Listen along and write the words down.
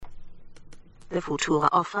The future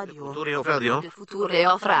of radio. The future of radio. The future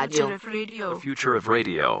of radio. The future of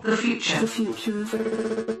radio. The future of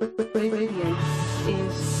radio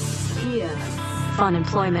is here.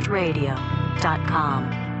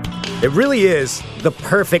 Funemploymentradio.com. It really is the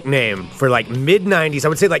perfect name for like mid-90s. I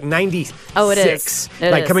would say like 96. Oh, it is.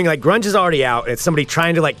 Like coming like grunge is already out. It's somebody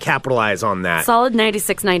trying to like capitalize on that. Solid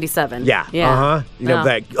 96, 97. Yeah. Uh-huh. You know,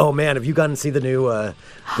 like, oh man, have you gone to see the new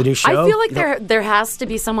show? I feel like there has to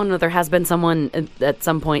be someone, or there has been someone at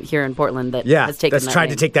some point here in Portland that has taken that's that tried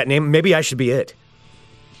name. to take that name. Maybe I should be it.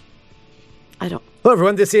 I don't. Hello,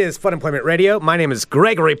 everyone. This is Fun Employment Radio. My name is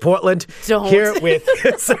Gregory Portland. Don't. Here with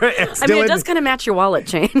Sarah X. Dillon. I mean, it does kind of match your wallet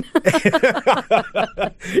chain.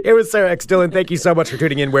 It was Sarah X. Dillon. Thank you so much for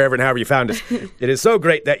tuning in wherever and however you found us. It is so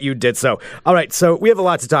great that you did so. All right, so we have a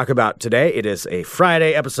lot to talk about today. It is a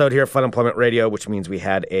Friday episode here at Fun Employment Radio, which means we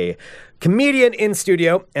had a comedian in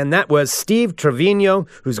studio, and that was Steve Trevino,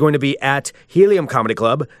 who's going to be at Helium Comedy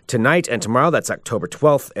Club tonight and tomorrow. That's October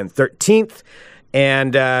 12th and 13th.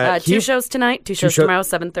 And two shows tonight, two shows tomorrow,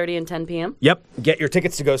 7:30 and 10 p.m. Yep, get your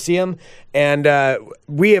tickets to go see him. And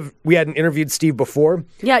we hadn't interviewed Steve before.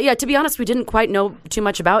 Yeah. To be honest, we didn't quite know too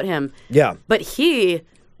much about him. Yeah, but he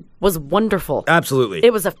was wonderful. Absolutely,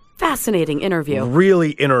 it was a fascinating interview.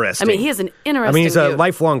 Really interesting. I mean, he is an interesting. I mean, he's a dude.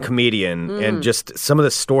 lifelong comedian, and just some of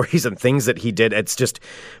the stories and things that he did. It's just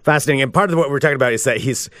fascinating. And part of what we're talking about is that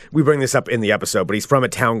we bring this up in the episode, but he's from a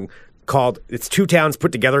town it's two towns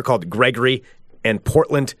put together called Gregory and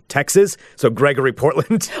Portland, Texas. So Gregory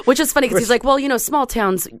Portland. Which is funny because he's like, well, small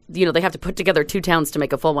towns, they have to put together two towns to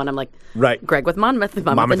make a full one. I'm like, right. Greg with Monmouth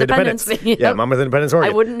Independence. Yeah, Monmouth Independence,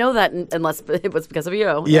 Oregon. I wouldn't know that unless it was because of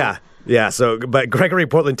you. Yeah. So, but Gregory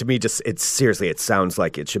Portland to me it sounds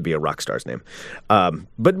like it should be a rock star's name.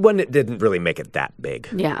 But when it didn't really make it that big.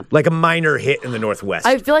 Yeah. Like a minor hit in the Northwest.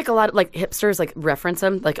 I feel like a lot of like hipsters like reference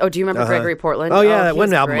him. Like, oh, do you remember Gregory Portland? Oh, yeah. That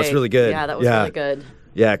one album was really good. Yeah, that was really good.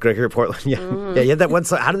 Yeah, Gregory Portland. Yeah, yeah. You had that one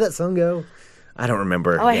song. How did that song go? I don't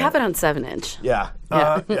remember. Oh, I have it on 7-inch. Yeah,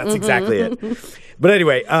 that's exactly it. But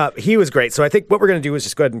anyway, he was great. So I think what we're going to do is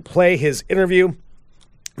just go ahead and play his interview. And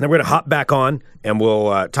then we're going to hop back on, and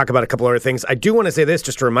we'll talk about a couple other things. I do want to say this,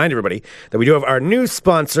 just to remind everybody, that we do have our new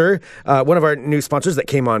sponsor, one of our new sponsors that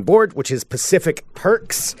came on board, which is Pacific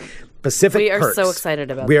Perks. We are so excited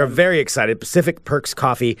about We are very excited. Pacific Perks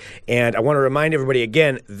Coffee. And I want to remind everybody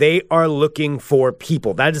again, they are looking for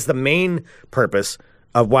people. That is the main purpose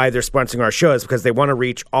of why they're sponsoring our show, is because they want to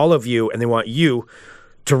reach all of you, and they want you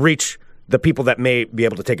to reach the people that may be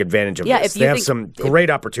able to take advantage of this. They have some great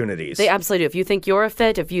opportunities. They absolutely do. If you think you're a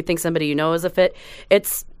fit, if you think somebody you know is a fit,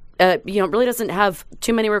 it's it really doesn't have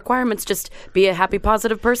too many requirements. Just be a happy,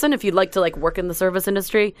 positive person. If you'd like to work in the service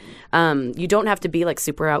industry, you don't have to be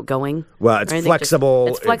super outgoing. Well, it's flexible.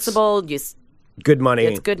 It's flexible. Good money.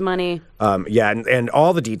 It's good money. And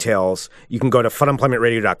all the details, you can go to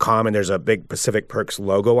funemploymentradio.com, and there's a big Pacific Perks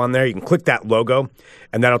logo on there. You can click that logo,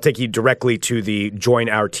 and that'll take you directly to the Join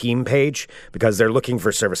Our Team page, because they're looking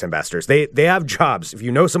for service ambassadors. They have jobs. If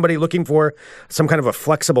you know somebody looking for some kind of a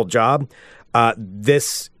flexible job,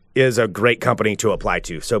 this is a great company to apply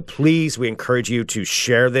to. So please, we encourage you to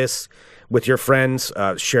share this with your friends.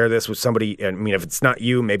 Share this with somebody. I mean, if it's not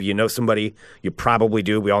you, maybe you know somebody. You probably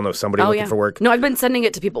do. We all know somebody looking for work. No, I've been sending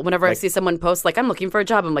it to people whenever I see someone post, I'm looking for a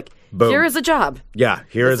job. I'm like, boom. Here is a job. Yeah,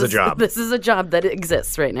 here is a job. This is a job that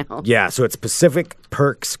exists right now. Yeah, so it's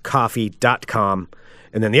pacificperkscoffee.com.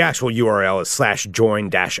 And then the actual URL is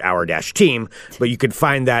 /join-our-team. But you can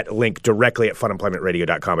find that link directly at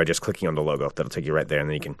funemploymentradio.com by just clicking on the logo. That'll take you right there, and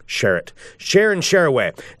then you can share it. Share and share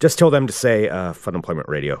away. Just tell them to say Fun Employment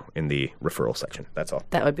Radio in the referral section. That's all.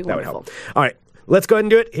 That would be wonderful. That would help. All right, let's go ahead and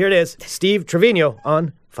do it. Here it is. Steve Trevino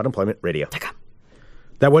on Fun Employment Radio.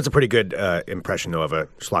 That was a pretty good impression, though, of a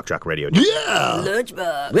Schlock Jock radio. Yeah.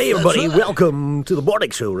 Lunchbox. Hey, everybody. Right. Welcome to the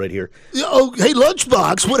morning show right here. Oh, hey,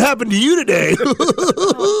 Lunchbox. What happened to you today?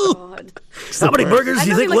 Oh, God. How many burgers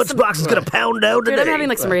do you think Lunchbox is going to pound out today? Dude, I'm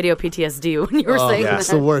having some radio PTSD when you were saying that. It's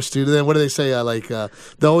the worst, dude. And then what do they say?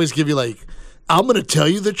 They always give you I'm going to tell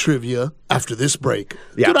you the trivia after this break.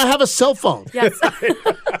 Yeah. Dude, I have a cell phone. Yes.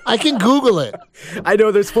 I can Google it. I know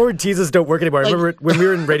those forward teases don't work anymore. I remember when we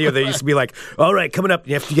were in radio, they used to be like, all right, coming up,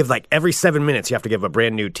 you have to give every 7 minutes, you have to give a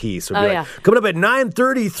brand new tease. So coming up at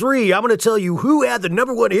 9:33, I'm going to tell you who had the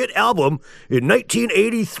number one hit album in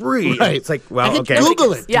 1983. Right. It's like, well, I can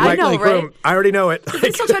Google it. Yeah, I know, right? I already know it.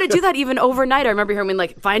 They still try to do that even overnight. I remember hearing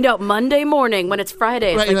find out Monday morning when it's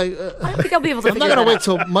Friday. It's right, I don't think I'll be able to figure that out. I'm not going to wait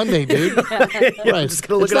till Monday, dude. Yeah, right. It's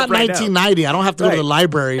not 1990. I don't have to go to the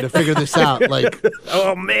library to figure this out.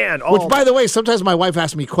 Oh, man. Which, by the way, sometimes my wife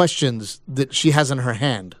asks me questions that she has in her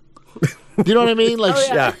hand. You know what I mean? Like,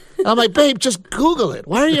 Yeah. I'm like, babe, just Google it.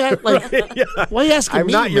 Why are you like? Yeah. Why are you asking I'm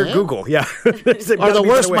me? not your man? Google. Yeah. Or the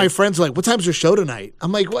worst, my friends are like, what time's your show tonight?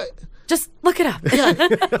 I'm like, what? Just look it up.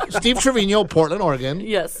 Yeah, Steve Trevino, Portland, Oregon,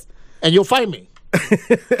 Yes. and you'll find me.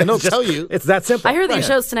 And they'll tell you. It's that simple. I hear these Right.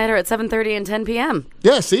 shows tonight are at 7:30 and 10 p.m.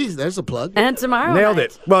 Yeah, see, there's a plug. And tomorrow Nailed night.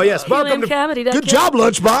 it. Well, yes. Welcome to Good job,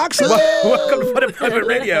 Lunchbox. welcome to Fun Employment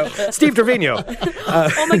Radio. Steve Trevino.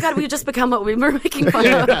 Oh my God, we've just become what we were making fun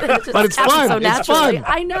of. It just But it's happened fun. So It's naturally. fun.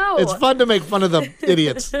 I know. It's fun to make fun of the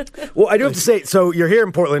idiots. Well, I do have to say, so you're here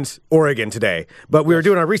in Portland, Oregon today, but we were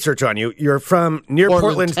doing our research on you. You're from near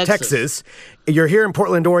Portland, Portland, Texas. Texas. You're here in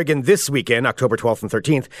Portland, Oregon this weekend, October 12th and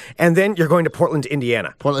 13th, and then you're going to Portland,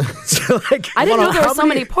 Indiana. Portland. So, like, I didn't know there how were so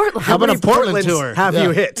many Portland. how many Portland Portlands tour have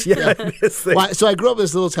you hit? Yeah. this thing. Well, so I grew up in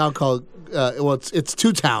this little town called. Well, it's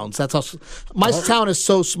two towns. That's how. My town is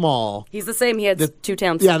so small. He's the same. He had two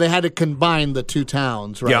towns. Yeah, they had to combine the two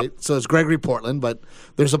towns, right? Yep. So it's Gregory, Portland, but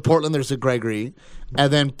there's a Portland, there's a Gregory,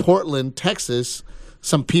 and then Portland, Texas.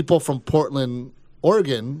 Some people from Portland,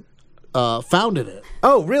 Oregon, founded it.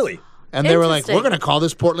 Oh, really? And they were like, Interesting. we're going to call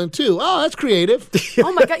this Portland too. Oh, that's creative.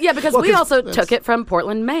 Oh my God. Yeah, because we also took it from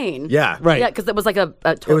Portland, Maine. Yeah. Right. Yeah, because it was like a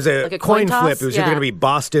It was a, like coin toss. flip. It was either Yeah. going to be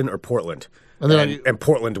Boston or Portland. And they're like- and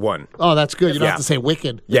Portland won. Oh, that's good. You don't Yeah. have to say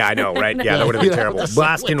wicked. Yeah, I know, right? Yeah, that would have been terrible.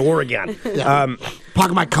 Boston, Oregon.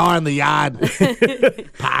 Park my car in the yard.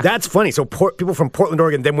 That's funny. So people from Portland,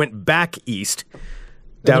 Oregon, then went back east,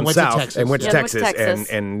 down went to south, Texas. and went to Yeah, went to Texas, Texas.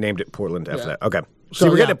 And named it Portland after Yeah. that. Okay. So, So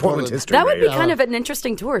we're yeah, getting to Portland's Portland. history. That would be right? kind of an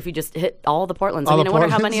interesting tour if you just hit all the Portlands. All I mean, the I wonder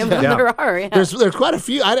how many of them Portlands? Yeah. there are. Yeah. There's quite a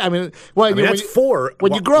few. I mean, well, mean, that's four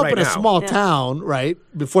When you grow up right in a now. small town, right,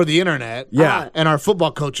 before the internet, Yeah. and our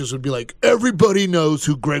football coaches would be like, everybody knows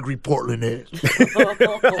who Gregory Portland is.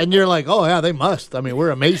 And you're like, oh, yeah, they must. I mean,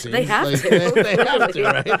 we're amazing. They have Like, to. They have to,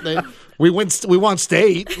 right? We won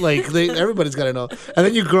state. Like, everybody's got to know. And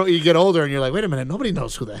then you get older, and you're like, wait a minute, nobody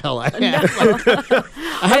knows who the hell I am. Like,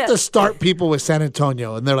 I have to start people with San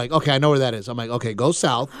Antonio, and they're like, okay, I know where that is. I'm like, okay, go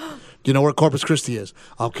south. Do you know where Corpus Christi is?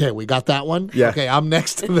 Okay, we got that one. Yeah. Okay, I'm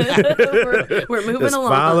next to that. we're moving Just along.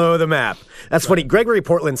 follow the map. That's funny. Gregory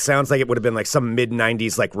Portland sounds like it would have been like some mid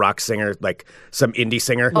 '90s like rock singer, like some indie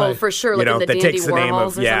singer. Oh, for sure. Like You know, in the that Dandy takes the name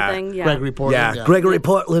Warhols of or something. Yeah. Gregory Portland. Yeah, Gregory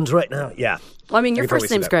Portland's right now. Yeah. Well, I mean, your I can totally first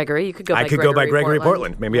see name's that. Gregory. You could go by I could go by Gregory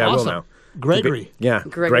Portland. Maybe I will Awesome. now. Gregory. Yeah,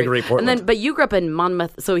 Gregory Portland. And then, but you grew up in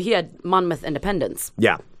Monmouth, so he had Monmouth Independence.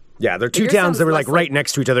 Yeah, they're two yours towns sounds that were less like right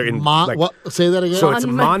next to each other in like, What? Say that again. So it's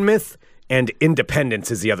Monmouth. Monmouth and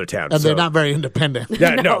Independence is the other town. and so. they're not very independent.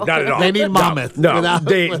 Yeah, no, not at all. They need Monmouth. No, Without-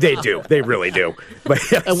 they do. They really do. But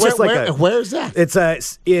yeah, it's And just like where is that? It's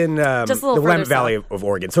in Just a little the Willamette further Valley south. of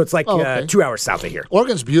Oregon. So it's like okay. 2 hours south of here.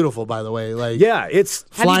 Oregon's beautiful, by the way. Like, Yeah, it's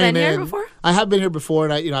Have you flying been here in. before? I have been here before,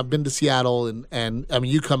 and I've been to Seattle, and I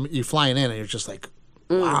mean, you flying in, and you're just like,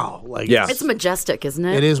 wow, like Yeah. It's majestic, isn't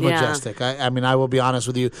it? It is Yeah. majestic. I mean, I will be honest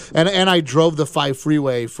with you. And I drove the 5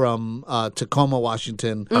 freeway from Tacoma,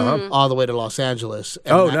 Washington, all the way to Los Angeles.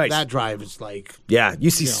 And Oh, that, nice. That drive is like yeah. You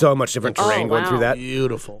see so much different terrain going wow. through that.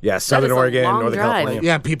 beautiful. Yeah, Southern is a Oregon, long Northern drive. California.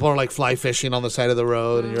 Yeah, people are like fly fishing on the side of the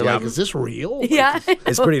road, and you're like, is this real? Yeah.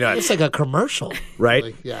 It's pretty nuts, It's like a commercial. right?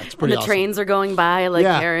 Like, yeah, it's And pretty the awesome. trains are going by, like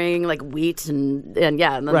Yeah. carrying like wheat and then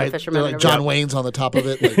Right. the fishermen. They're like and John everything. Wayne's on the top of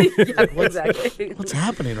it. Like, Exactly. what's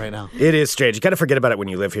happening right now? It is strange. You kind of forget about it when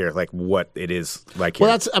you live here, like what it is like here,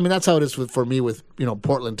 Well, that's how it is for me with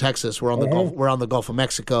Portland, Texas. We're on the Gulf of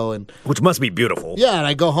Mexico, and which must be beautiful. yeah, and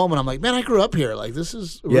I go home and I'm like, man, I grew up here. Like, this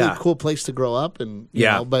is a really Yeah. cool place to grow up, and you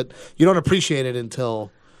Yeah. know, but you don't appreciate it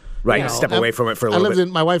until Right, you you know, step away from it for a little bit.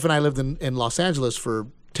 My wife and I lived in Los Angeles for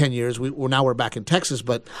 10 years. Now we're back in Texas,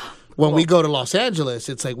 but when we go to Los Angeles,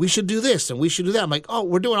 it's like we should do this and we should do that. I'm like, oh,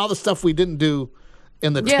 we're doing all the stuff we didn't do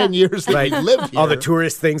in the Yeah. 10 years that we lived here. All the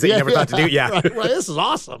tourist things that you never thought to do. Yeah. Right, well, this is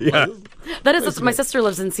awesome. Yeah. Like, That is, my sister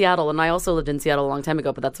lives in Seattle, and I also lived in Seattle a long time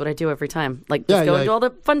ago. But that's what I do every time, like just Yeah, go you're and do like- all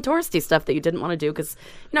the fun touristy stuff that you didn't want to do because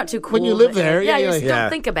you're not too cool. When you live there, yeah, yeah, you you're just like- don't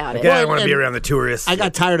think about it. Yeah, I Well, want to be and around the tourists. I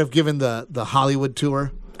got tired of giving the Hollywood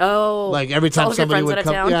tour. Oh, Like every all time of your somebody friends would out of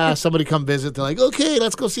come, town? yeah, somebody come visit. They're like, okay,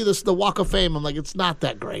 let's go see the Walk of Fame. I'm like, it's not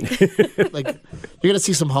that great. Like, you're gonna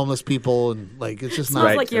see some homeless people, and like, it's just not.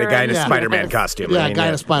 right, like and a you're guy in a in- Spider-Man Yes. costume. Yeah, I a mean, guy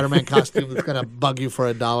in a Spider-Man costume that's gonna bug you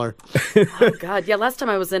for $1. Oh God, yeah. Last time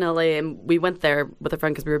I was in LA, and we went there with a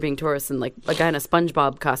friend because we were being tourists, and like a guy in a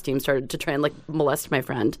SpongeBob costume started to try and like molest my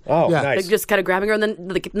friend. Oh, Yeah. nice. Like just kind of grabbing her, and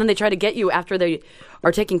then they try to get you after they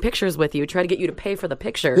are taking pictures with you. Try to get you to pay for the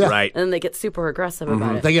picture, Yeah. Right. And then they get super aggressive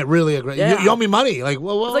about it. They get really aggressive. Yeah. You owe me money. Like,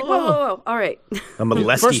 whoa, whoa, It's like whoa, whoa, whoa! All right, I'm a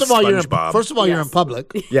lesty First of all, SpongeBob. you're in Yes.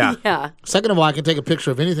 public. yeah. yeah. Second of all, I can take a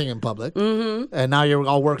picture of anything in public. Mm-hmm. And now you're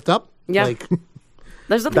all worked up. Yeah. Like,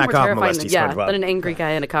 There's nothing Back more off, terrifying molesty than, SpongeBob. than an angry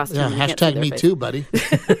guy in a costume. Yeah, You can't see hashtag their me face. too, buddy.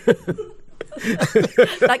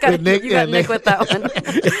 That guy, Nick- you got yeah, Nick Nick- with that one.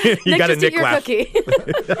 You Nick, got a just Nick eat your laugh. cookie.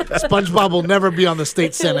 SpongeBob will never be on the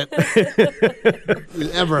state senate.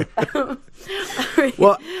 Ever.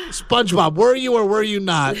 Well, SpongeBob, were you or were you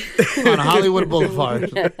not on Hollywood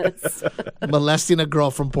Boulevard molesting a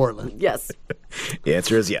girl from Portland? Yes. the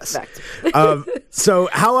answer is yes. Fact. So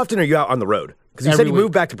how often are you out on the road? Because you said Every you week.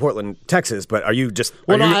 moved back to Portland, Texas, but are you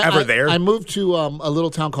No, ever there? I moved to a little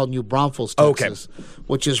town called New Braunfels, Okay. Texas,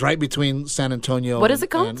 which is right between San Antonio. What is it and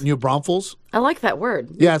called? New Braunfels. I like that word.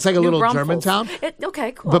 Yeah, it's like a New little Braunfels. German town.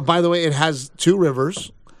 Okay, cool. But by the way, it has 2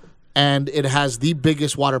 rivers, and it has the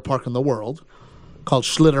biggest water park in the world called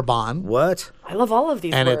Schlitterbahn. What? I love all of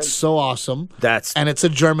these And words. it's so awesome. And it's a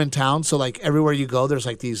German town, so like everywhere you go, there's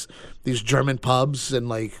like these German pubs and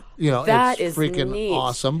like That it's is freaking neat.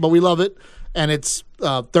 awesome. But we love it, and it's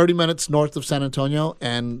 30 minutes north of San Antonio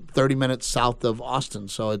and 30 minutes south of Austin.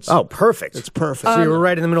 So it's Perfect. it's perfect. So you were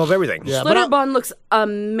right in the middle of everything. Yeah, but Schlitterbahn looks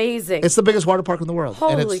amazing. it's the biggest water park in the world.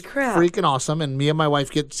 and Holy it's crap. freaking awesome. And me and my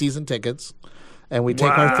wife get season tickets, and we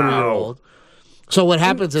take our Wow. 3-year-old. So what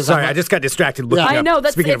happens is Sorry, I just got distracted looking I up. know.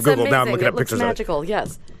 That's Speaking it's of Google, amazing. now I'm looking it up looks pictures of it. magical.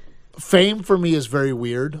 Yes. Fame for me is very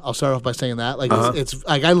weird. I'll start off by saying that. Like it's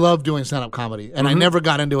like I love doing stand-up comedy, and I never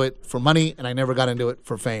got into it for money, and I never got into it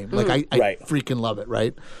for fame. Like I Right. freaking love it,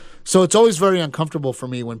 right? So it's always very uncomfortable for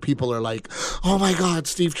me when people are like, "Oh my God,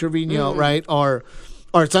 Steve Trevino," right? Or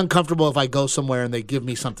it's uncomfortable if I go somewhere and they give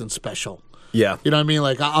me something special. Yeah. You know what I mean?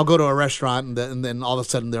 Like I'll go to a restaurant and then all of a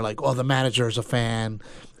sudden they're like, "Oh, the manager is a fan,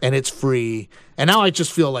 and it's free," and now I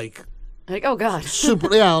just feel like. Like, oh God.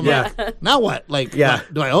 Super, yeah. I'm like, now what? Like, Yeah.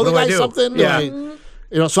 what? Do I owe the What do I guy do? something?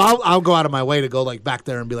 Yeah. So I'll go out of my way to go like back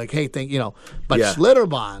there and be like, hey, But Yeah.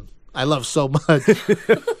 Schlitterbahn, I love so much.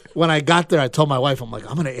 When I got there, I told my wife, I'm like,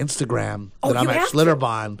 I'm gonna Instagram that I'm you at have to.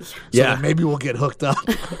 Schlitterbahn, so Yeah. that maybe we'll get hooked up.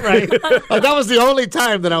 Right? Like that was the only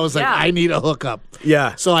time that I was like, Yeah. I need a hookup.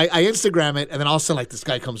 Yeah. So I Instagram it, and then all of a sudden, like this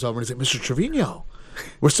guy comes over and he's like, Mr. Trevino,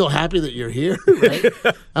 we're so happy that you're here. Right?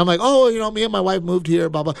 I'm like, oh, me and my wife moved here,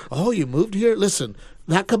 blah, blah. Oh, you moved here? Listen,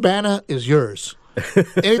 that cabana is yours.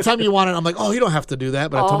 Anytime you want it, I'm like, oh, you don't have to do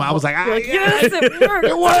that. But I told him, I was like, You're like, yes, yes, it worked.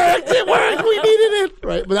 it worked. We needed it.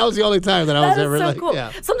 Right. But that was the only time that I was That ever is so like, cool.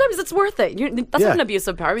 yeah. Sometimes it's worth it. That's Yeah. not an abuse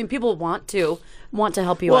of power. I mean, people want to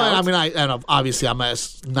help you Well, out. I mean, and obviously,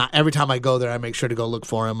 not every time I go there, I make sure to go look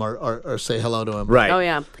for him or say hello to him. Right. oh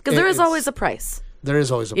yeah, because there is it's- always a price, There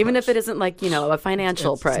is always a even price. if it isn't like a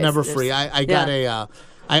financial price. It's never There's- free. I got yeah.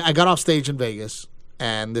 I got off stage in Vegas,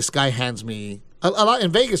 and this guy hands me a lot in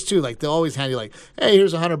Vegas too. Like they'll always hand you like, hey,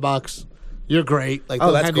 here's $100. You're great. Like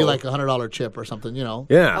they'll that's hand you cool. like $100 chip or something. Yeah. Oh, it's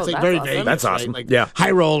like that's very awesome. Vegas. That's right? awesome. Like Yeah. high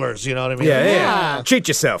rollers. You know what I mean? Yeah, Like, yeah. Treat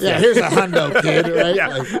yourself. Yeah, here's a hundo, kid.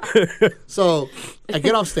 Right? Like, so I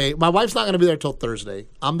get off stage. My wife's not going to be there till Thursday.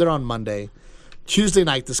 I'm there on Monday. Tuesday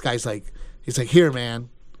night, this guy's like, he's like, here, man,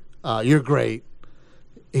 you're great.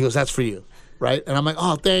 He goes, that's for you, right? And I'm like,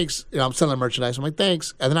 oh, thanks. I'm selling merchandise. I'm like,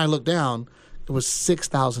 thanks. And then I look down. It was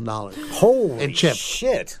 $6,000, Holy And chip.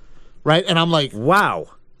 shit. right? And I'm like, Wow.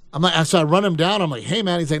 so I run him down. I'm like, hey,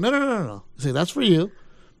 man. He's like, no. He's like, that's for you.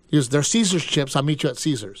 He goes, they're Caesar's chips. I'll meet you at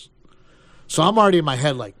Caesar's. So I'm already in my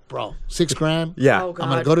head like, bro, $6,000. Yeah. Oh, I'm going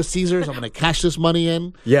God. to go to Caesar's. I'm going to cash this money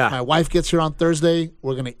in. Yeah. My wife gets here on Thursday.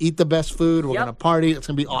 We're going to eat the best food. We're Yep. going to party. It's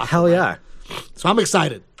going to be awesome. Hell yeah. So I'm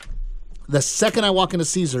excited. The second I walk into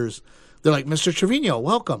Caesar's, they're like, Mr. Trevino,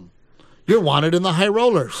 welcome. You're wanted in the high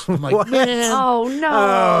rollers. I'm like, man. Oh no! Oh,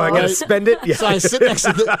 I got to Right. spend it? Yeah. So I sit next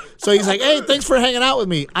to so he's like, hey, thanks for hanging out with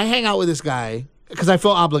me. I hang out with this guy because I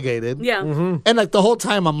feel obligated. yeah. Mm-hmm. And like the whole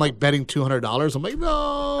time I'm like betting $200. I'm like,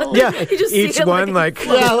 no. Yeah. You just see Each it, one, like,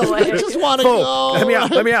 like, Yeah, away. like, I just want to full. go. Let me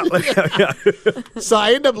out. Let me out. So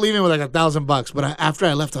I end up leaving with like $1,000. But after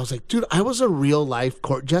I left, I was like, dude, I was a real life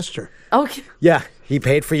court jester. Okay. Yeah. He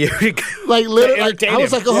paid for you. Like literally, like, entertain I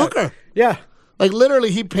was him. like a Yeah. hooker. Yeah. Like literally,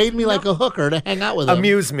 he paid me like a hooker to hang out with him.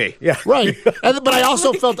 Amuse me. Yeah. Right. But I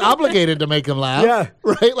also felt obligated to make him laugh. Yeah.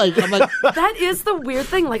 Right. Like I'm like, That is the weird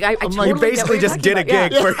thing. Like I totally You get basically what you're just did a talking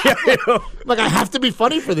gig about. Yeah. for you know. like I have to be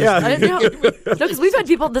funny for this. Yeah. I dude. didn't know. No, because we've had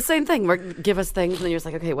people the same thing. Where give us things, and then you're just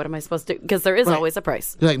like, okay, what am I supposed to? Because there is Right. always a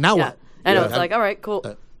price. You're like, now Yeah. what? I know. Yeah. It's like, all right, cool.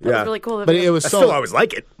 That Yeah. was really cool. Of But you. it was I so. still always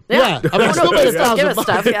like it. Yeah. I mean, I still made Give us $1,000.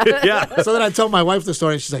 stuff. Yeah. Yeah. So then I told my wife the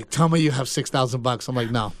story. And she's like, "Tell me you have $6,000." I'm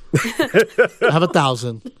like, "No, I have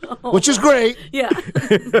 1,000, which is great, Yeah.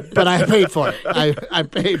 but I paid for it. I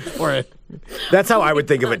paid for it." That's how I would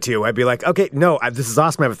think of it too. I'd be like, okay, no, this is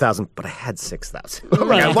awesome. I have 1,000, but I had 6,000.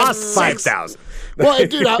 Right. I lost 5,000. Well,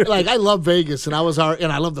 dude, I love Vegas, and I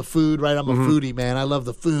love the food. Right, I'm a foodie, man. I love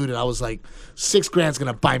the food, and I was like, $6,000's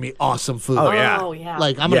gonna buy me awesome food. Oh yeah. Oh, yeah.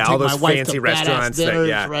 Like I'm gonna all take my those wife fancy to restaurants badass dinners,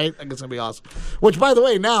 that- right? Like it's gonna be awesome. Which, by the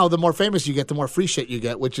way, now the more famous you get, the more free shit you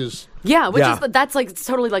get. Which is That's like it's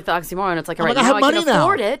totally like the oxymoron. It's like, all right, like, I now have I can money now.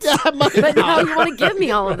 afford it, Yeah, I have money but now. now you want to give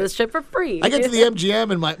me all of this shit for free. I get to the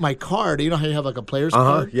MGM and my card. You know how you have like a player's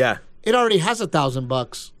card? Yeah. It already has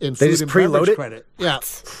 $1,000 in They food just and preload beverage it? credit. Yeah.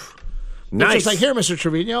 Nice. It's just like, here, Mr.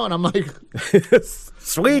 Trevino. And I'm like,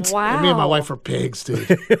 Sweet. Wow. and me and my wife are pigs, dude.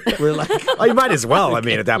 We're like, Oh, you might as well. I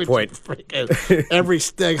mean, at that we point. just freaking- every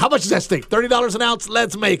steak. How much is that steak? $30 an ounce?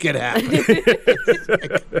 Let's make it happen.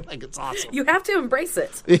 like it's awesome. You have to embrace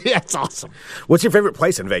it. Yeah, it's awesome. What's your favorite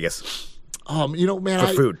place in Vegas You know, man,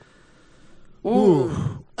 for food? Or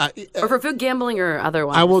for food, gambling, or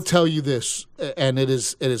otherwise. I will tell you this, and it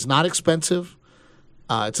is not expensive.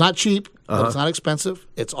 It's not cheap, but it's not expensive.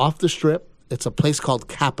 It's off the strip. It's a place called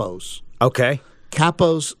Capo's. Okay.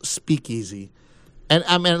 Capo's Speakeasy. And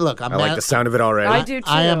I mean, look, I like the sound of it already. I do too.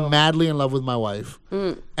 I am madly in love with my wife,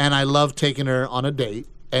 and I love taking her on a date.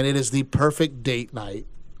 And it is the perfect date night.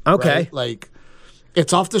 Okay. Right? Like,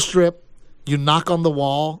 it's off the strip. You knock on the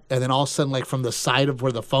wall, and then all of a sudden, like from the side of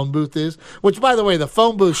where the phone booth is, which, by the way, the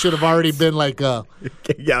phone booth should have already been like a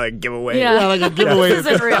Yeah, like giveaway. Yeah. like a giveaway. This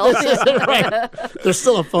isn't real. Right. There's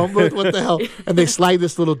still a phone booth. What the hell? And they slide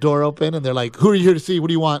this little door open, and they're like, "Who are you here to see? What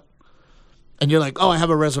do you want?" And you're like, "Oh, I have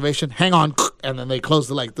a reservation. Hang on." And then they close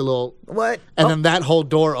the little What? and then that whole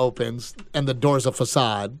door opens, and the door's a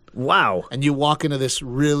facade, Wow. and you walk into this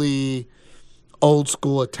really old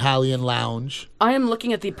school Italian lounge. I am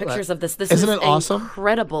looking at the pictures of this. This Isn't is it awesome?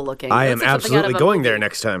 incredible looking. I It am looks like something out absolutely of a going movie. there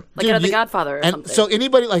next time. Like out of The you- Godfather or and something. so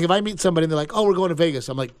anybody, like, if I meet somebody and they're like, "Oh, we're going to Vegas,"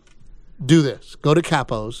 I'm like, "Do this. Go to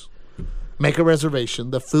Capo's, make a reservation.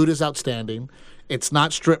 The food is outstanding. It's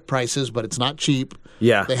not strip prices, but it's not cheap.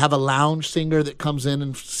 Yeah. They have a lounge singer that comes in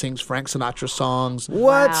and sings Frank Sinatra songs.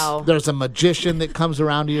 What? Wow. There's a magician that comes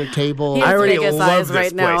around to your table. He has I already Vegas love eyes this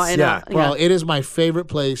right now. place. I know. Yeah. Well, it is my favorite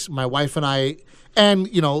place. My wife and I, and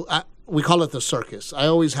we call it the circus. I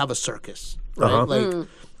always have a circus, right? Like,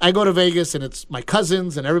 I go to Vegas and it's my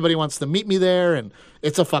cousins and everybody wants to meet me there, and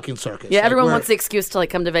it's a fucking circus. Yeah, Like, everyone we're- wants the excuse to like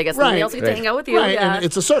come to Vegas, Right. and they also get to hang out with you. Right, Yeah. and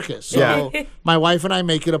it's a circus. So Yeah. my wife and I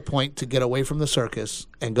make it a point to get away from the circus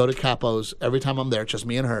and go to Capo's every time I'm there. It's just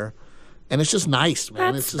me and her, and it's just nice,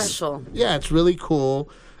 man. That's it's just, special. Yeah, it's really cool.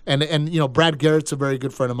 And Brad Garrett's a very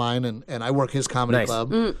good friend of mine, and I work his comedy Nice.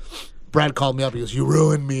 club. Brad called me up. He goes, "You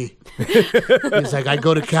ruined me." He's like, "I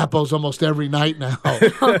go to Capo's almost every night now."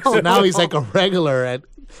 So now he's like a regular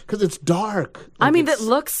because it's dark. I Like, mean, it's- that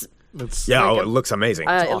looks. it's, Yeah, Like it looks amazing.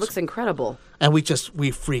 It looks incredible. and we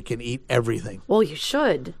freaking eat everything. Well, you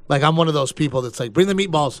should. Like, I'm one of those people that's like, bring the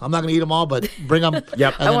meatballs. I'm not going to eat them all, but bring them. Yep. And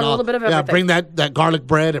I then want a little bit of Yeah, everything. bring that garlic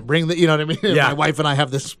bread and bring the, you know what I mean? Yeah. My wife and I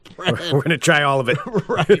have this bread. We're gonna try all of it.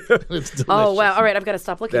 Right. It's delicious. Oh wow! All right, I've got to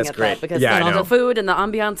stop looking That's at great. that because Yeah, I all know. the food and the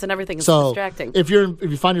ambiance and everything is So distracting. if you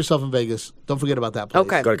find yourself in Vegas, don't forget about that place.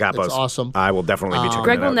 Okay. Go to Capo's. It's awesome. I will definitely be checking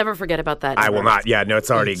Greg it will out. never forget about that. I will not. Yeah, no,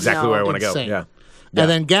 it's already exactly no, where I want to go. insane. Yeah. And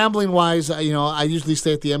then gambling wise, I usually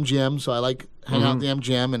stay at the MGM, so I like hanging out at the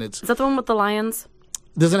MGM, and Is that the one with the lions?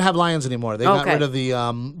 doesn't have lions anymore. They got Okay. rid of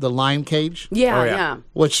the lion cage. Yeah, Oh, yeah. yeah.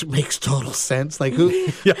 Which makes total sense. Like who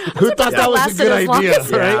thought that that was a lasted good as long idea,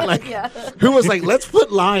 as- right? Like who was like, let's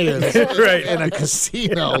put lions Right. in a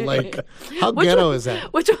casino? Like how Which ghetto one- is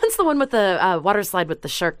that? Which one's the one with the water slide with the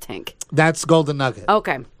shark tank? That's Golden Nugget,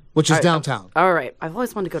 Okay. which is downtown. All right. I've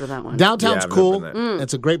always wanted to go to that one. Downtown's Yeah, I've never cool. been there.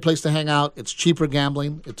 It's a great place to hang out. It's cheaper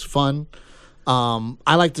gambling. It's fun.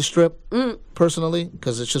 I like the Strip personally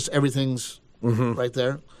because it's just everything's right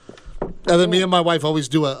there. And then me and my wife always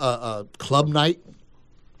do a club night.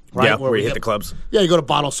 Right, Yeah, where we you hit get- the clubs. Yeah, you go to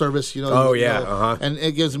bottle service. Oh, yeah, and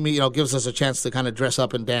it gives us a chance to kind of dress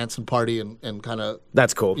up and dance and party and kind of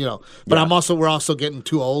That's cool. But Yeah. we're also getting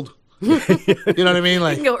too old. You know what I mean? You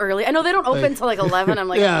Like, can go early. I know they don't open until like 11. I'm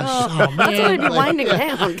like, yeah, oh, oh, man. that's when I'd be Like, winding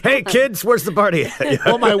yeah. down. Hey kids, where's the party? Yeah.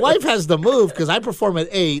 Well, my wife has the move because I perform at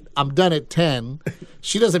 8. I'm done at 10.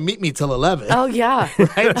 She doesn't meet me till 11. Oh, yeah.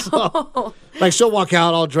 Right? So, like, she'll walk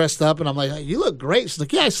out all dressed up, and I'm like, "You look great." She's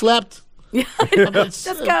like, "Yeah, I slept. Yeah.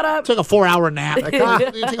 Just got up. Took a 4-hour nap." Like, "Ah,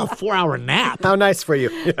 you take a 4-hour nap. How nice for you.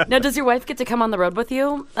 Yeah. Now, does your wife get to come on the road with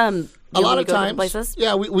you? A lot of go to times, places.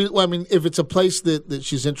 yeah. I mean, if it's a place that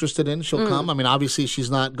she's interested in, she'll come. I mean, obviously, she's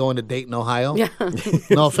not going to Dayton, Ohio. Yeah.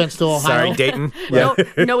 No offense to Ohio. Sorry, Dayton. Yeah.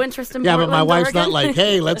 No interest in Yeah, but Portland, my wife's not Oregon? like,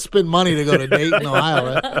 "Hey, let's spend money to go to Dayton,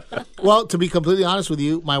 Ohio." Right? Well, to be completely honest with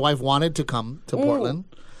you, my wife wanted to come to Portland,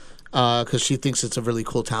 because she thinks it's a really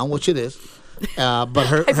cool town, which it is. But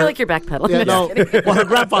I feel like you're backpedaling. Yeah, No, no. just kidding. Well, her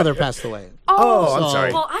grandfather passed away. Oh, I'm So-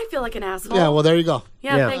 sorry. Well, I feel like an asshole. Yeah, well, there you go.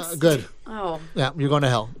 Yeah, thanks. Good. Oh, Yeah, you're going to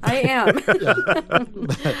hell. I am.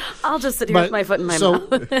 I'll just sit here with my foot in my mouth.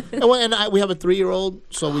 We have a 3-year-old,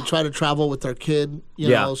 so we try to travel with our kid. You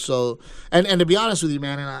Yeah. know, so and to be honest with you,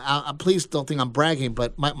 man, and I please don't think I'm bragging,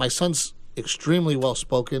 but my son's extremely well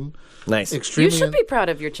spoken. Nice. You Extremely. should be proud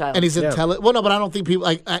of your child. And he's intelligent. Well, no, but I don't think people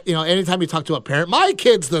anytime you talk to a parent, my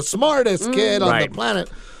kid's the smartest kid on Right. the planet.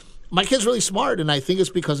 My kid's really smart, and I think it's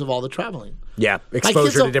because of all the traveling. Yeah,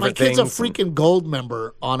 exposure to different things. My kid's a freaking gold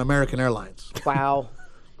member on American Airlines. Wow.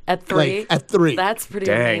 At 3? Like, at 3. That's pretty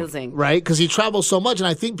Dang. amazing. Right? Because he travels so much, and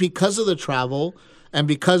I think because of the travel, and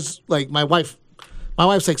because like my wife's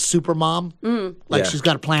like super mom. Like Yeah. she's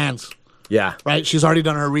got plans. Yeah. Right? She's already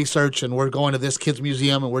done her research, and we're going to this kid's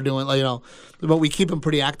museum, and we're doing but we keep him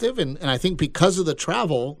pretty active, and I think because of the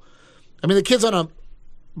travel, I mean the kid's on a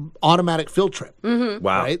automatic field trip.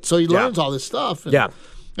 Wow. Right? So he learns all this stuff. And, Yeah.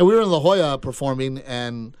 And we were in La Jolla performing,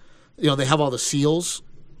 and they have all the seals.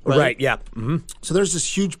 Right. Yeah. Mm-hmm. So there's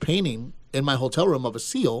this huge painting in my hotel room of a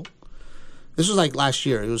seal. This was like last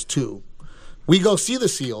year. It was 2. We go see the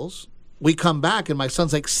seals. We come back, and my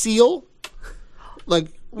son's like, seal? Like,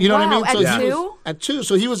 you know what I Wow, mean? at he was- 2? At 2.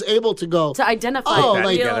 So he was able to go, To identify Oh, the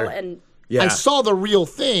like- real together. and Yeah. I saw the real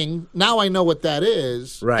thing. Now I know what that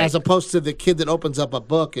is. Right. As opposed to the kid that opens up a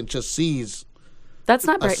book and just sees, that's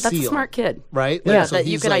not right. That's a seal. smart kid. right? Yeah, Like, so that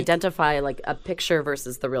you he's can like- identify like a picture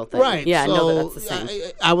versus the real thing. Right. Yeah, so I know that that's the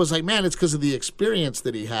same. I was like, man, it's because of the experience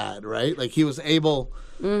that he had, right? Like he was able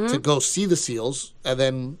to go see the seals and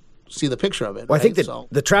then see the picture of it. Well, I think right? that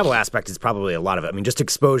the travel aspect is probably a lot of it. I mean, just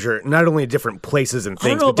exposure, not only to different places and I don't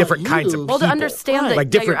things, know but different about kinds you. of Well, people. to understand that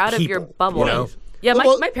Like you're different out of your people, bubble. you know? Yeah,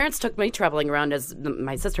 Well- my parents took me traveling around as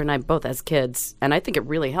my sister and I both as kids, and I think it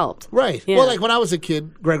really helped. Right. Yeah. Well, like when I was a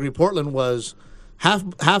kid, Gregory Portland was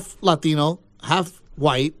half Latino, half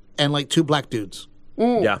white, and like 2 black dudes.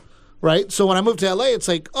 Yeah. Right. So when I moved to LA, it's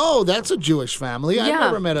like, oh, that's a Jewish family. I Yeah.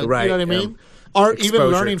 never met a. Right, You know what I yeah. mean? Or even Exposure.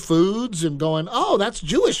 learning foods and going, oh, that's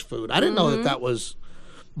Jewish food. I didn't know that was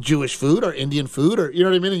Jewish food or Indian food or you know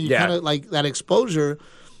what I mean. And you Yeah. kind of like that exposure.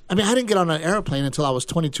 I mean, I didn't get on an airplane until I was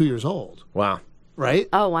 22 years old. Wow. Right.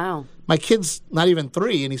 Oh wow! My kid's not even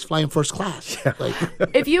 3, and he's flying first class. Like,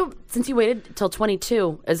 Since you waited till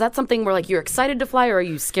 22, is that something where like you're excited to fly, or are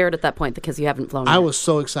you scared at that point because you haven't flown? I yet? was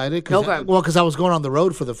so excited because Okay. I was going on the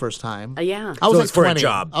road for the first time. Yeah. I was So like it's for a 20.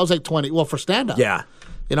 job. I was like 20. Well, for stand up. Yeah.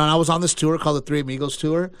 And I was on this tour called the Three Amigos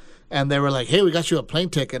Tour, and they were like, "Hey, we got you a plane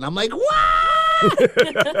ticket." And I'm like, "What?"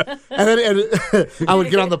 and then I would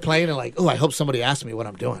get on the plane and like, "Oh, I hope somebody asks me what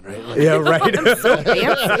I'm doing." Right? Like, Yeah, right.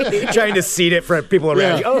 Fancy. Trying to seed it for people around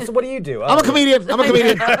Yeah. you. Oh, so what do you do? I'm a comedian. I'm a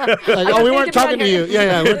comedian. Like, oh, we weren't talking to you.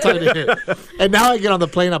 Yeah, we weren't talking to you. And now I get on the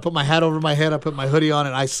plane. I put my hat over my head. I put my hoodie on,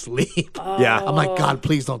 and I sleep. Yeah. I'm like, God,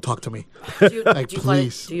 please don't talk to me. Do you, Like, do you fly-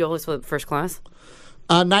 please. do you always fly first class?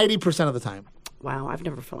 90% of the time. Wow, I've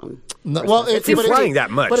never flown. No, well, If you're flying that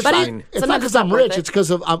much, But it's But not, it- it's not sometimes because it's not I'm worth rich. it. It's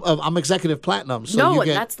because I'm executive platinum. So No, you and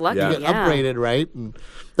get, that's lucky, You get yeah. upgraded, right? And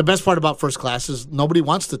the best part about first class is nobody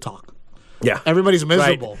wants to talk. Yeah. Everybody's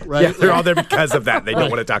miserable, right? Yeah, they're all there because of that. They don't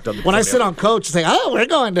want to talk to them. When I sit on coach, it's like, oh, we're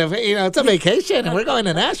going to, it's a vacation, and we're going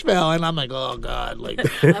to Nashville, and I'm like, oh God, like,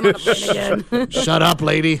 I'm on a plane again. shut up,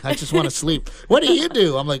 lady. I just want to sleep. What do you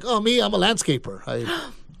do? I'm like, oh, me, I'm a landscaper.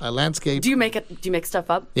 I landscape. Do you make stuff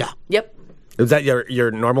up? Yeah. Yep. Is that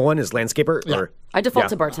your normal one? Is landscaper? Yeah. Or? I default Yeah.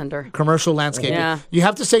 to bartender. Commercial landscaping. Yeah. You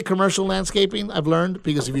have to say commercial landscaping, I've learned,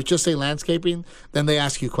 because if you just say landscaping, then they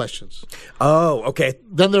ask you questions. Oh, okay.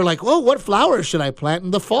 Then they're like, oh, what flowers should I plant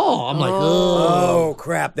in the fall? I'm like, oh. Oh,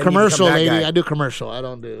 crap. Then you Commercial, become that lady. guy. I do commercial. I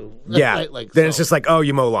don't do. Yeah. Right, like, then it's so. just like, oh,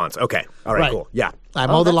 you mow lawns. Okay. All right, Right. cool. Yeah. I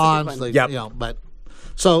mow the that's a good lawns. one. Like, Yep. but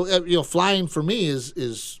so flying for me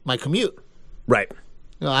is my commute. Right.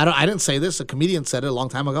 I didn't say this. A comedian said it a long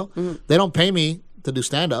time ago. They don't pay me to do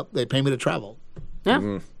stand up. They pay me to travel.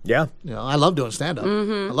 Yeah. Yeah. I love doing stand up.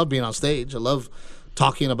 I love being on stage. I love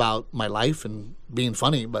talking about my life and being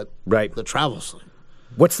funny. But Right. the travels.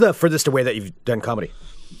 What's the furthest away that you've done comedy?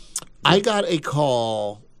 I got a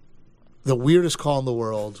call, the weirdest call in the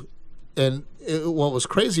world, and what was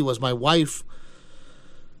crazy was my wife.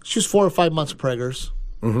 She was 4 or 5 months preggers,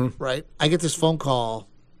 right? I get this phone call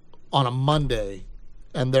on a Monday,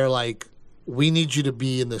 and they're like, "We need you to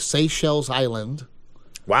be in the Seychelles Island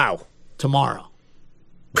Wow. tomorrow."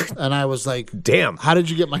 And I was like, Damn. "How did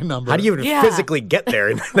you get my number?" How do you even Yeah. physically get there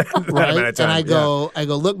in that Right? amount of time? And I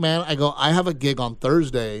go, "Look, man, I have a gig on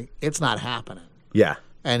Thursday. It's not happening." Yeah.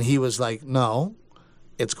 And he was like, "No,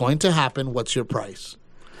 it's going to happen. What's your price?"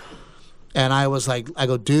 And I was like, I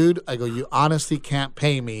go, dude, you honestly can't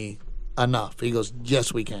pay me enough. He goes,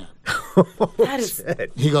 yes, we can. That is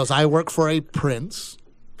He goes, I work for a prince,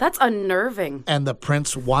 that's unnerving. and the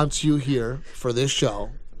prince wants you here for this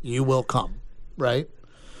show. You will come, right?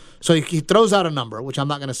 So he throws out a number, which I'm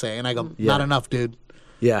not going to say. And I go, not enough, dude.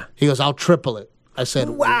 Yeah. He goes, I'll triple it. I said,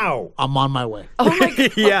 Wow. I'm on my way. Oh my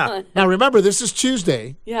god. Yeah. Now, remember, this is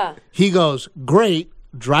Tuesday. Yeah. He goes, great,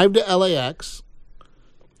 drive to LAX,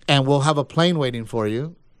 and we'll have a plane waiting for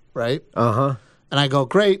you, right? Uh-huh. And I go,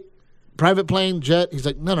 great, private plane, jet. He's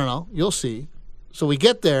like, no, you'll see. So we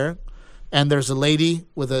get there, and there's a lady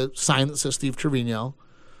with a sign that says Steve Trevino.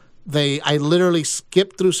 I literally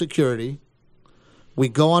skip through security. We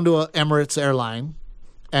go onto a Emirates airline,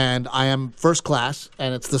 and I am first class,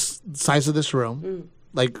 and it's the size of this room.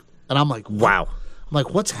 And I'm like, Wow. I'm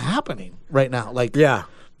like, what's happening right now? Like, Yeah.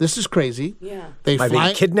 this is crazy. Yeah. They Am I fly.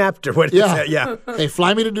 being kidnapped or what is Yeah. that? Yeah. They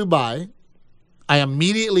fly me to Dubai. I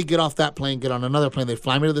immediately get off that plane, get on another plane. They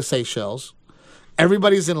fly me to the Seychelles.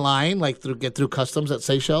 Everybody's in line, get through customs at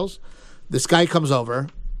Seychelles. This guy comes over,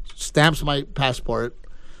 stamps my passport,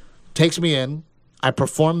 takes me in. I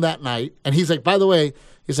perform that night. And he's like, by the way,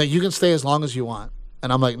 he's like, you can stay as long as you want.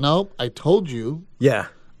 And I'm like, nope, I told you Yeah.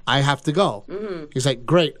 I have to go. He's like,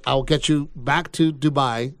 great, I'll get you back to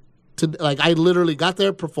Dubai. I literally got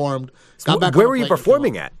there, performed, got back. Where on a were you plane,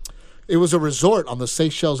 performing at? It was a resort on the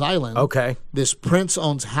Seychelles Island. Okay. This prince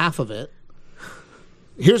owns half of it.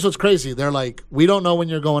 Here's what's crazy. They're like, we don't know when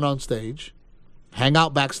you're going on stage. Hang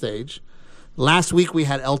out backstage. Last week we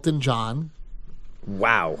had Elton John,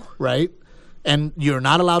 Wow. right? And you're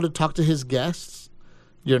not allowed to talk to his guests.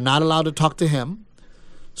 You're not allowed to talk to him.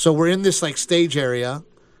 So we're in this stage area.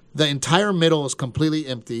 The entire middle is completely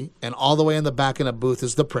empty, and all the way in the back in a booth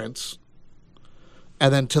is the prince.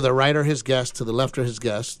 And then to the right are his guests, to the left are his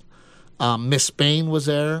guests. Miss Spain was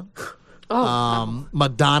there.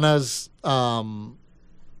 Madonna's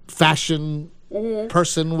fashion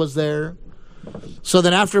person was there. So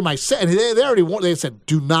then after my set, and they said,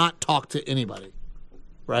 do not talk to anybody,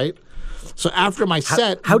 right? So after my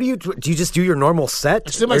set, How do you just do your normal set?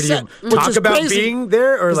 did my Or do set, you which talk is about crazy. being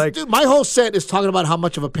there or dude, my whole set is talking about how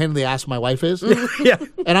much of a pain in the ass my wife is. yeah.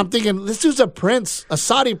 And I'm thinking, this dude's a prince, a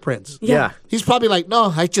Saudi prince. Yeah. He's probably like,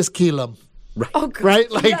 no, I just kill him. Oh god. Right?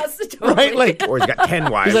 Yes, totally. Right? Like, Or he's got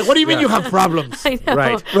 10 wives. he's like, what do you mean you have problems? I know.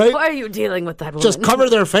 Right. Right? Why are you dealing with that woman? Just cover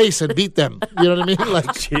their face and beat them. You know what I mean?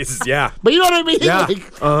 Like, Jesus, yeah. but you know what I mean? Yeah.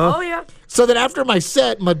 Like, Oh yeah. so then after my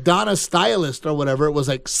set, Madonna's stylist or whatever was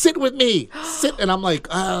like, sit with me. Sit. And I'm like,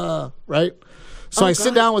 right? So I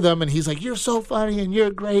sit down with him, and he's like, you're so funny, and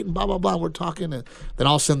you're great, and blah, blah, blah. And we're talking. And then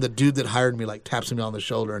all of a sudden, the dude that hired me, taps me on the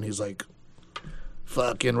shoulder, and he's like,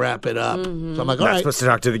 fucking wrap it up. So I'm like, all Not right. supposed to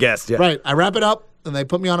talk to the guest. Yeah. Right. I wrap it up, and they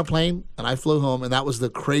put me on a plane, and I flew home, and that was the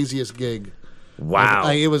craziest gig. Wow.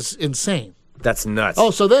 It was insane. That's nuts.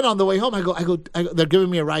 Oh, so then on the way home, I go, they're giving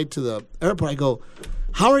me a ride to the airport. I go,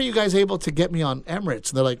 how are you guys able to get me on Emirates?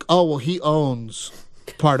 And they're like, oh, well, he owns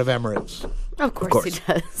part of Emirates. Of course he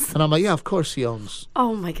does. And I'm like, yeah, of course he owns.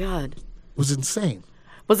 Oh my god. It was insane.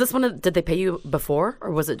 Was this one? Did they pay you before,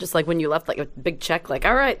 or was it just when you left, a big check? All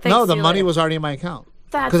right, thanks. No, the see you money later. was already in my account.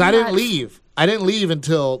 That's Because I didn't nuts. leave. I didn't leave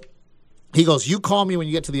until he goes, you call me when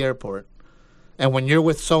you get to the airport. And when you're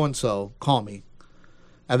with so-and-so, call me.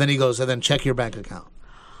 And then he goes, and then check your bank account.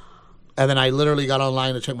 And then I literally got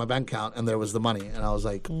online to check my bank account, and there was the money. And I was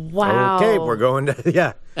like, Wow. Okay, we're going to,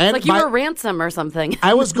 yeah. and Like you my- were ransom or something.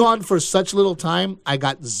 I was gone for such little time. I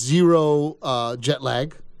got zero jet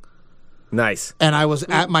lag. Nice. And I was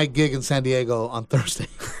at my gig in San Diego on Thursday.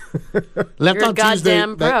 Left You're a on Tuesday.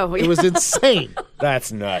 goddamn pro. It was insane.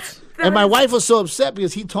 That's nuts. And my wife was so upset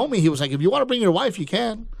because he told me, he was like, if you want to bring your wife, you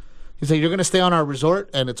can. He's like, you're going to stay on our resort,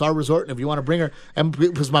 and it's our resort, and if you want to bring her, and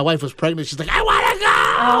because my wife was pregnant, she's like, I want to go.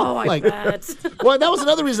 Oh, I like, bet. well, that was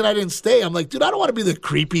another reason I didn't stay. I'm like, dude, I don't want to be the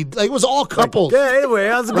creepy, it was all couples. Yeah, anyway,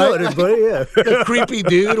 how's it going, everybody? Yeah. The creepy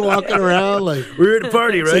dude walking around, like, We were at a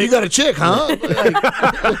party, right? so you got a chick, huh?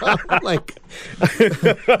 Like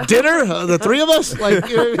dinner? The three of us? Like,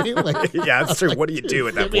 you know what I mean? Like, yeah, that's true. What do you do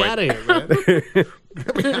at that get me point? out of here, man.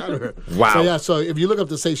 Get me out of here. Wow. So, yeah, so if you look up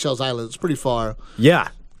the Seychelles Island, it's pretty far. Yeah.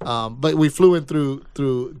 But we flew in through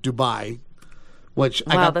Dubai, which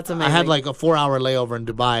Wow, that's I had amazing. a 4-hour layover in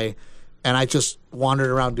Dubai, and I just wandered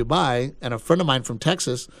around Dubai. And a friend of mine from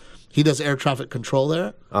Texas, he does air traffic control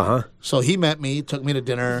there. Uh-huh. So he met me, took me to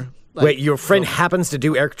dinner. Wait, your friend happens to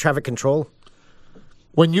do air traffic control?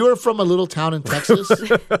 When you are from a little town in Texas,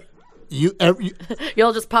 you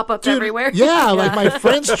You'll just pop up Dude, everywhere. Yeah, like my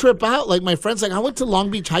friends trip out. Like my friends, I went to Long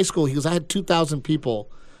Beach High School. He goes, I had 2,000 people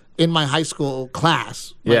in my high school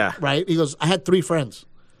class. Yeah. Right? He goes, I had 3 friends.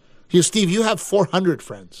 He goes, Steve, you have 400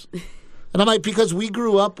 friends. And I'm like, because we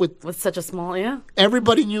grew up with such a small,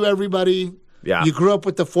 everybody knew everybody. Yeah. You grew up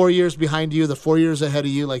with the 4 years behind you, the 4 years ahead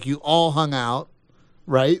of you. Like, you all hung out,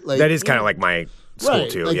 right? Like, that is kind of like my school, right.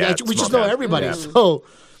 too. Like, Yeah, we just know everybody. Yeah. So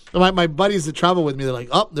my buddies that travel with me, they're like,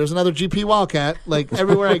 oh, there's another GP Wildcat. Like,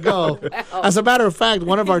 everywhere I go. Wow. As a matter of fact,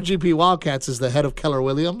 one of our GP Wildcats is the head of Keller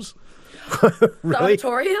Williams. The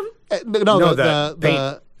auditorium? No,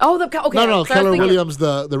 the Oh, okay. No, Keller Williams,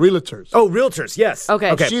 the realtors. Oh, realtors, yes.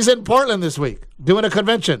 Okay. She's in Portland this week doing a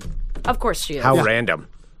convention. Of course she is. How random.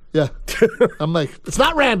 Yeah. I'm like, it's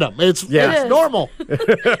not random. It's It is. normal.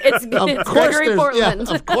 It's Gregory Portland.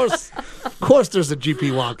 Yeah, of course there's a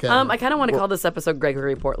GP Wildcat. I kind of want to call this episode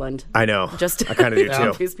Gregory Portland. I know. Just I kind of do, too.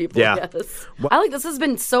 confuse people. Yeah. Yes. I like this has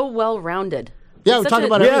been so well-rounded. Yeah, we talked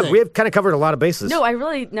about everything. We have kind of covered a lot of bases. No, I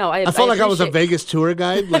really I felt like I was a Vegas tour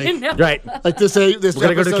guide. Like, right. Like this. We're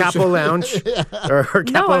gonna go to Capo Lounge or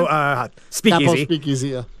Capo Speakeasy. Capo Speakeasy.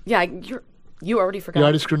 Yeah. Yeah, you already forgot. You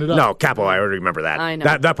already screwed it up. No, Capo. I already remember that. I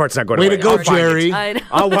know. That part's not going Way away. to go, I'll find it. Jerry. I know.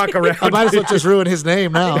 I'll walk around. I might as well just ruin his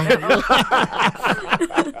name now.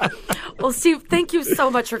 Well, Steve, thank you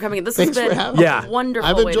so much for coming. This Thanks has for been having me. Yeah. a wonderful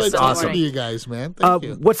I've way to enjoyed start the talking to morning. you guys, man. Thank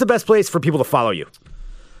you. What's the best place for people to follow you?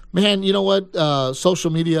 Man, you know what?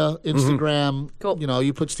 Social media, Instagram. Cool. You know,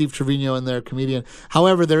 you put Steve Trevino in there, comedian.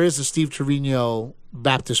 However, there is a Steve Trevino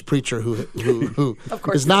Baptist preacher who Of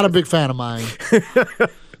course is not a big fan of mine.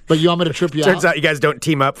 But you want me to trip you Turns out? out you guys don't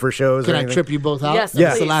team up for shows. Can or I anything? trip you both out? Yes,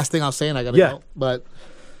 That's the please. last thing I'll say, and I gotta Yeah. go. But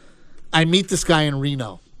I meet this guy in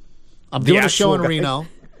Reno. I'm doing a show in actual guy? Reno.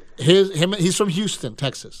 He's from Houston,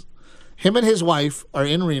 Texas. Him and his wife are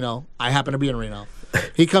in Reno. I happen to be in Reno.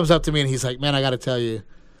 He comes up to me and he's like, "Man, I got to tell you,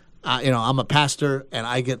 I'm a pastor, and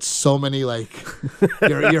I get so many like,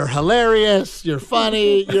 you're hilarious, you're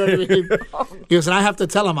funny." You know what I mean? He goes, and I have to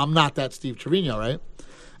tell him I'm not that Steve Trevino, right?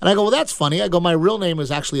 And I go, well, that's funny. I go, my real name is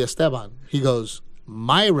actually Esteban. He goes,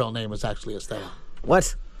 my real name is actually Esteban.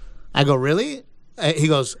 What? I go, really? He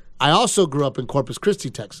goes, I also grew up in Corpus Christi,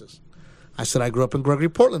 Texas. I said, I grew up in Gregory,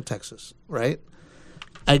 Portland, Texas, right?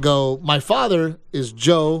 I go, my father is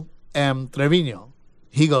Joe M. Trevino.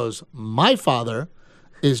 He goes, my father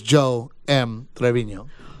is Joe M. Trevino.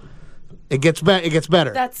 It gets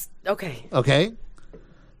better. That's okay. Okay?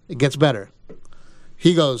 It gets better.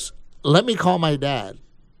 He goes, let me call my dad,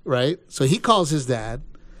 right? So he calls his dad,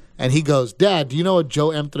 and he goes, Dad, do you know a Joe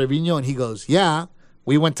M. Trevino? And he goes, yeah,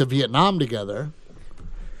 we went to Vietnam together.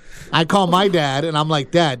 I call my dad, and I'm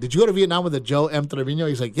like, Dad, did you go to Vietnam with a Joe M. Trevino?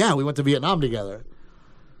 He's like, yeah, we went to Vietnam together.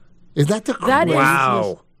 Is that the That is-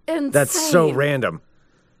 Wow. Insane. That's so random.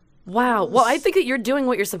 Wow. Well, I think that you're doing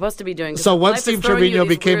what you're supposed to be doing. So Life once is Steve throwing you Trevino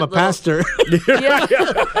these became a weird little- pastor,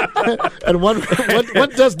 Yeah. and one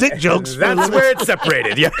does dick jokes. That's where it's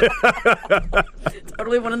separated. Yeah.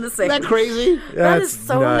 Totally one and the same. Isn't that crazy? That is That's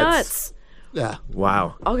so nuts. nuts. Yeah.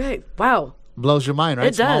 Wow. Okay. Wow. Blows your mind, right?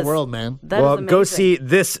 It Small does. world, man. That is Well, amazing. go see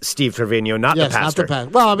this Steve Trevino, not Yes, the pastor. not the pastor.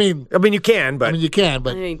 Well, I mean, you can, but you can,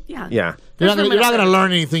 but I mean, yeah. yeah. you're not room going enough. to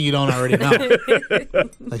learn anything you don't already know.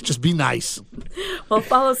 Like, just be nice. Well,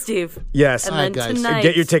 follow Steve. Yes. And All then right, guys. tonight,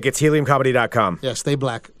 Get your tickets, heliumcomedy.com. Yeah, stay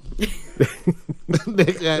black.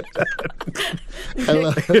 Nick, I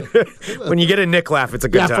love When you get a Nick laugh, it's a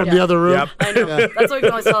good yeah, time. from the other room. Yep. I know. That's what we can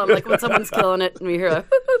always tell him. Like when someone's killing it, and we hear a.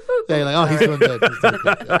 Yeah, you're like, oh, he's doing good. He's doing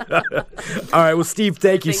good. All right. Well, Steve,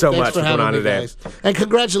 thank you so Thanks much for for coming having on me, today. guys. And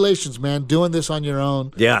congratulations, man, doing this on your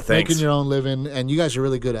own. Yeah, thanks. Making your own living, and you guys are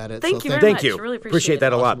really good at it. Thank so you very Thank much. you. Really appreciate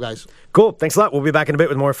that a lot. Awesome, guys. Cool. Thanks a lot. We'll be back in a bit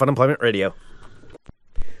with more Fun Employment Radio.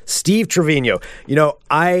 Steve Trevino. You know,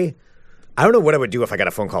 I don't know what I would do if I got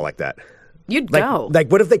a phone call like that. You'd Like, go.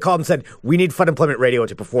 like, what if they called and said, we need Fun Employment Radio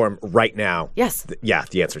to perform right now? Yes. Yeah,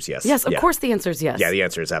 the answer is yes. Yes, of Yeah. course the answer is yes. Yeah, the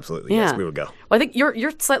answer is absolutely yes. We would go. Well, I think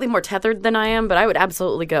you're slightly more tethered than I am, but I would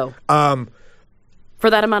absolutely go. For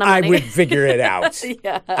that amount of I money. would figure it out.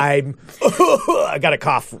 Yeah. I got a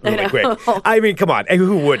cough really quick. I mean, come on.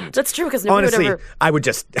 Who wouldn't? That's true, 'cause nobody would honestly, ever- I would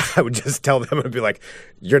just tell them and be like,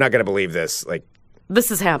 "You're not going to believe this." Like, This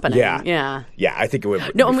is happening. yeah, Yeah. yeah. I think it would.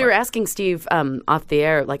 No, be and we fun. were asking Steve off the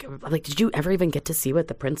air, like, did you ever even get to see what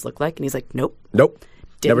the prince looked like? And he's like, nope. Nope.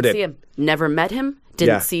 Didn't Never did. see him. Never met him.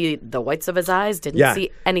 Didn't Yeah. see the whites of his eyes. Didn't Yeah.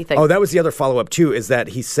 see anything. Oh, that was the other follow-up, too, is that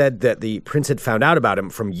he said that the prince had found out about him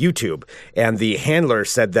from YouTube. And the handler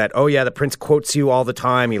said that, oh, yeah, the prince quotes you all the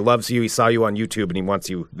time. He loves you. He saw you on YouTube, and he wants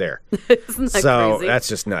you there. Isn't that So crazy? that's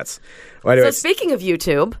just nuts. Well, So anyways, speaking of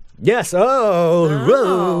YouTube, yes. Oh,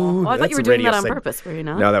 whoa. I thought That's you were a doing radio that on segment. purpose, were you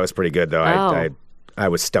not? No, that was pretty good, though. Oh. I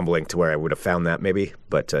was stumbling to where I would have found that maybe,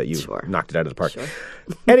 but you Sure. knocked it out of the park. Sure.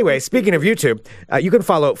 Anyway, speaking of YouTube, you can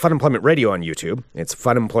follow Fun Employment Radio on YouTube. It's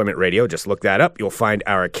Fun Employment Radio. Just look that up. You'll find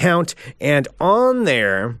our account. And on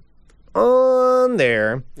there, Oh,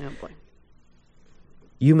 boy.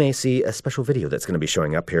 you may see a special video that's going to be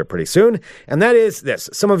showing up here pretty soon. And that is this.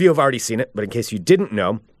 Some of you have already seen it, but in case you didn't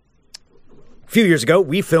know, a few years ago,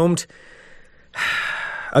 we filmed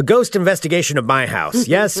a ghost investigation of my house.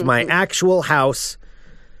 Yes, my actual house.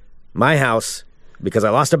 My house, because I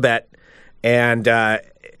lost a bet. And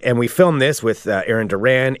we filmed this with Aaron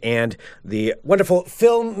Duran and the wonderful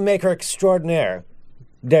filmmaker extraordinaire,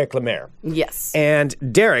 Derek Lemaire. Yes. And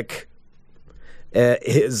Derek,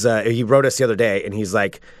 he wrote us the other day, and he's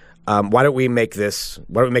like, why don't we make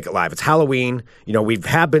it live? It's Halloween. You know, we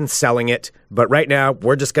have been selling it, but right now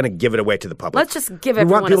we're just going to give it away to the public. Let's just give We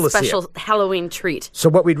want everyone people a to see special it. Halloween treat. So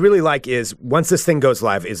what we'd really like is, once this thing goes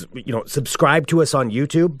live, is, subscribe to us on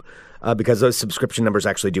YouTube, because those subscription numbers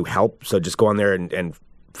actually do help. So just go on there and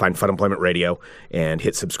find Fun Employment Radio and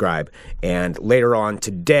hit subscribe. And later on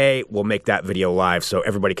today, we'll make that video live so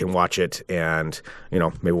everybody can watch it. And,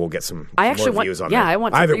 maybe we'll get some more views on that. Yeah, I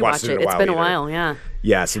want to haven't rewatch watched it. in a It's been a either. while, yeah.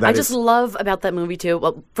 Yeah, so that I just love about that movie, too.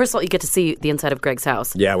 Well, first of all, you get to see the inside of Greg's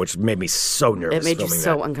house. Yeah, which made me so nervous. It made you filming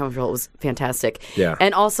so that. uncomfortable. It was fantastic. Yeah.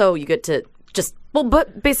 And also, you get to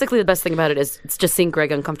but basically the best thing about it is it's just seeing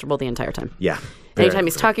Greg uncomfortable the entire time. Yeah. Anytime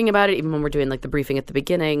he's talking about it, even when we're doing like the briefing at the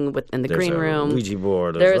beginning in the There's green a room. Ouija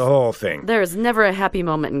board. There's the whole thing. There is never a happy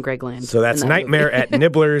moment in Greg Land. So that's in that Nightmare movie. at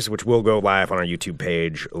Nibblers, which will go live on our YouTube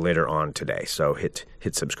page later on today. So hit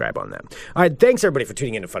subscribe on that. All right, thanks everybody for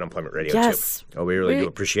tuning in to Fun Employment Radio. Yes. Too. Oh, we really do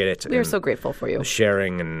appreciate it. We are And so grateful for you. the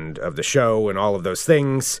sharing and of the show and all of those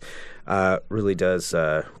things really does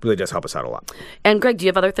help us out a lot. And Greg, do you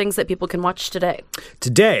have other things that people can watch today?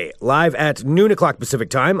 Today, live at noon o'clock Pacific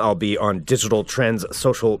time, I'll be on Digital Trends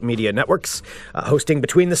social media networks, hosting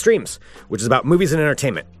Between the Streams, which is about movies and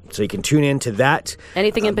entertainment. So you can tune in to that.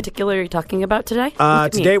 Anything in particular you're talking about today? Look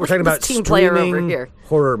at me. Today we're talking This about team player over streaming here.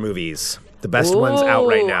 horror movies, the best ones out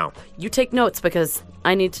right Ooh. now. You take notes because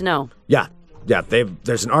I need to know. Yeah.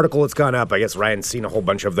 There's an article that's gone up. I guess Ryan's seen a whole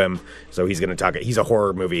bunch of them, so he's going to talk. He's a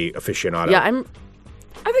horror movie aficionado. Yeah,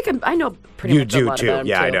 I know pretty You much a do lot too. about him,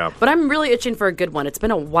 Yeah, too. I know. But I'm really itching for a good one. It's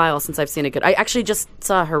been a while since I've seen a good. I actually just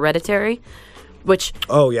saw Hereditary, which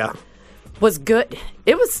Oh yeah. was good.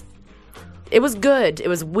 It was good. It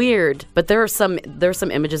was weird, but there are some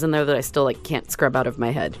images in there that I still can't scrub out of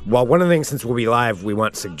my head. Well, one of the things, since we'll be live, we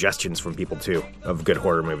want suggestions from people too of good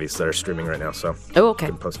horror movies that are streaming right now. So Oh, okay.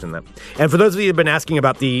 you can post in that. And for those of you who've been asking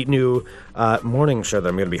about the new morning show that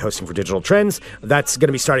I'm going to be hosting for Digital Trends, that's going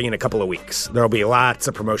to be starting in a couple of weeks. There'll be lots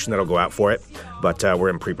of promotion that'll go out for it, but we're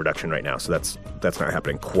in pre-production right now, so that's not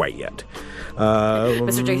happening quite yet.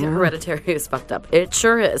 Mr. J, Hereditary is fucked up. It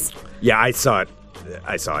sure is. Yeah, I saw it.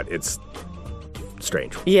 It's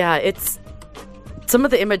strange. Yeah, it's some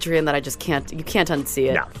of the imagery in that you can't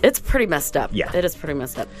unsee it. No. It's pretty messed up. Yeah. It is pretty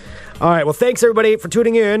messed up. All right. Well, thanks everybody for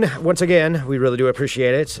tuning in. Once again, we really do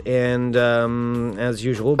appreciate it. And as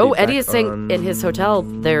usual, Oh, Eddie is saying in his hotel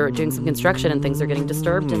they're doing some construction and things are getting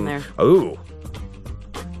disturbed in there.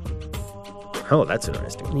 Oh, that's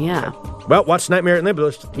interesting. Yeah. Well, watch Nightmare at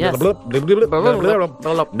Nibblers. Yes. Nightmare at He doesn't even want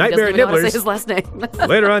to say Nibblers his last name.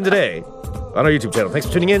 later on today on our YouTube channel. Thanks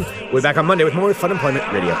for tuning in. We'll be back on Monday with more Fun Employment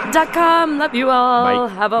Radio. .com. Love you all.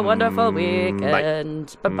 Bye. Have a wonderful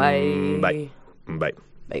weekend. Bye-bye. Bye. Bye.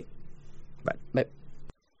 Bye. Bye. Bye.